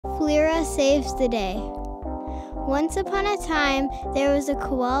Saves the Day. Once upon a time, there was a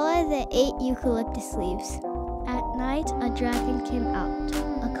koala that ate eucalyptus leaves. At night, a dragon came out.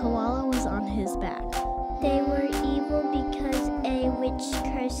 A koala was on his back. They were evil because a witch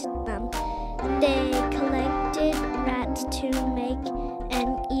cursed them. They collected rats to make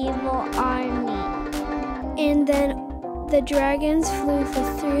an evil army. And then the dragons flew for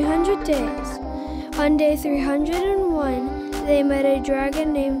 300 days. On day 301, they met a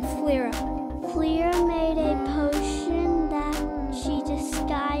dragon named Fleera. Fleera made a potion that she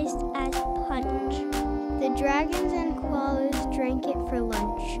disguised as punch. The dragons and koalas drank it for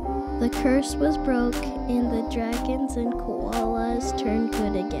lunch. The curse was broke, and the dragons and koalas turned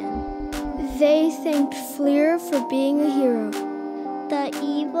good again. They thanked Fleera for being a hero. The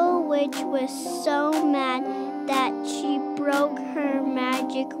evil witch was so mad that she broke her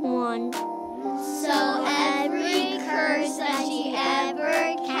magic wand. So every curse that she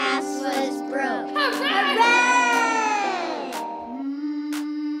ever